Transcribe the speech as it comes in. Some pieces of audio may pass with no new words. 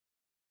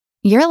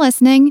You're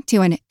listening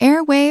to an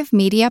Airwave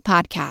Media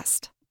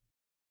Podcast.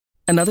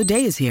 Another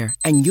day is here,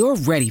 and you're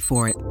ready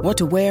for it. What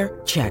to wear?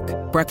 Check.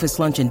 Breakfast,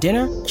 lunch, and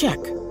dinner? Check.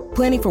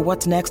 Planning for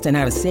what's next and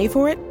how to save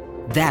for it?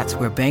 That's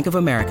where Bank of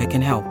America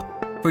can help.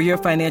 For your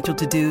financial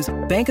to-dos,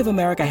 Bank of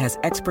America has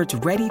experts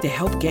ready to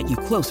help get you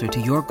closer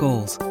to your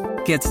goals.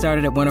 Get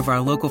started at one of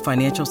our local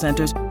financial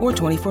centers or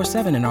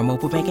 24/7 in our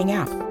mobile banking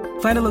app.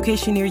 Find a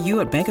location near you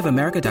at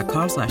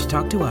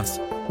bankofamerica.com/talktous.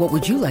 What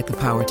would you like the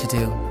power to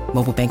do?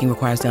 Mobile banking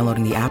requires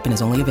downloading the app and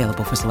is only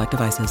available for select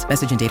devices.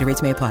 Message and data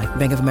rates may apply.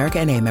 Bank of America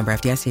N.A., member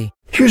FDIC.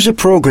 Here's a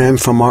program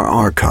from our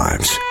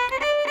archives.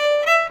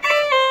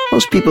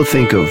 Most people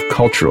think of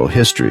cultural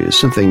history as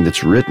something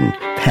that's written,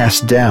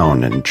 passed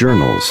down in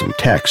journals and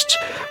texts,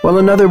 while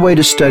another way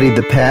to study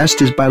the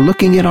past is by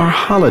looking at our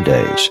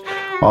holidays.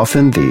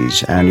 Often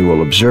these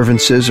annual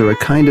observances are a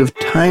kind of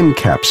time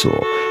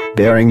capsule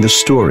bearing the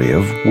story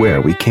of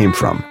where we came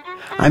from.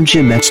 I'm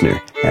Jim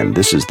Metzner, and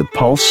this is the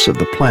Pulse of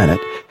the Planet.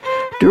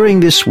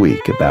 During this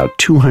week, about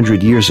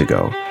 200 years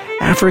ago,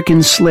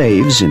 African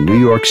slaves in New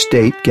York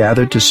State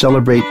gathered to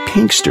celebrate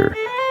Pinkster,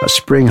 a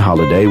spring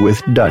holiday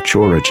with Dutch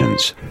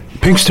origins.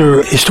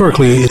 Pinkster,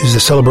 historically, is a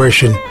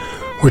celebration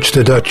which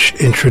the Dutch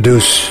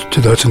introduced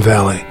to the Hudson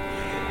Valley,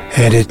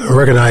 and it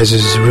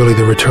recognizes really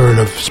the return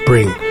of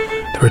spring,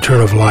 the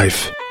return of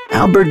life.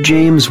 Albert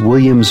James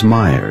Williams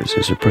Myers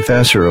is a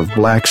professor of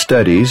black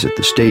studies at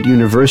the State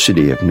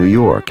University of New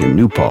York in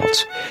New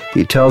Paltz.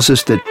 He tells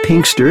us that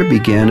Pinkster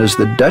began as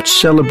the Dutch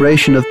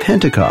celebration of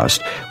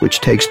Pentecost,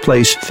 which takes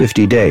place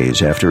 50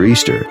 days after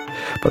Easter.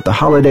 But the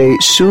holiday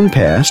soon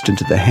passed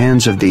into the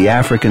hands of the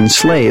African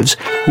slaves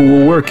who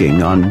were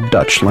working on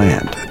Dutch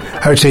land.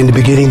 I would say in the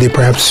beginning they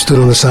perhaps stood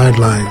on the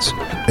sidelines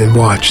and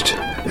watched,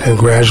 and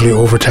gradually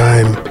over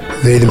time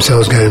they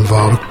themselves got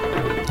involved.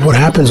 What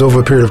happens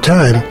over a period of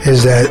time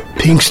is that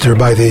Pinkster,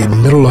 by the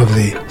middle of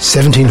the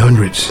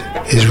 1700s,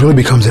 really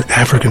becomes an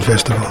African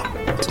festival.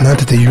 It's not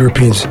that the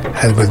Europeans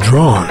had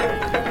withdrawn,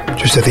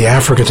 just that the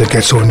Africans had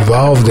got so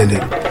involved in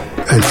it.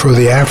 And for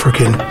the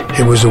African,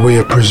 it was a way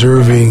of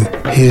preserving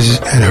his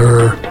and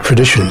her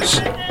traditions.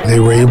 They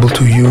were able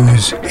to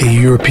use a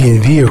European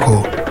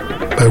vehicle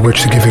by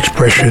which to give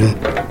expression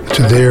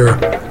to their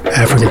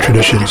African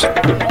traditions.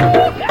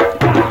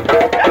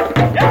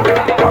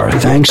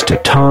 Thanks to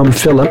Tom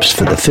Phillips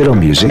for the fiddle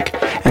music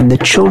and the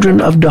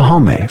Children of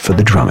Dahomey for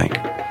the drumming.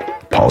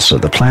 Pulse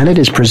of the Planet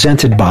is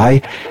presented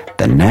by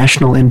the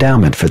National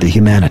Endowment for the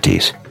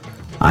Humanities.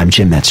 I'm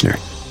Jim Metzner.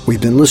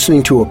 We've been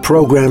listening to a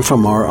program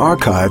from our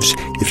archives.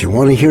 If you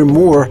want to hear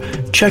more,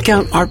 check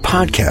out our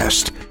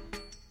podcast.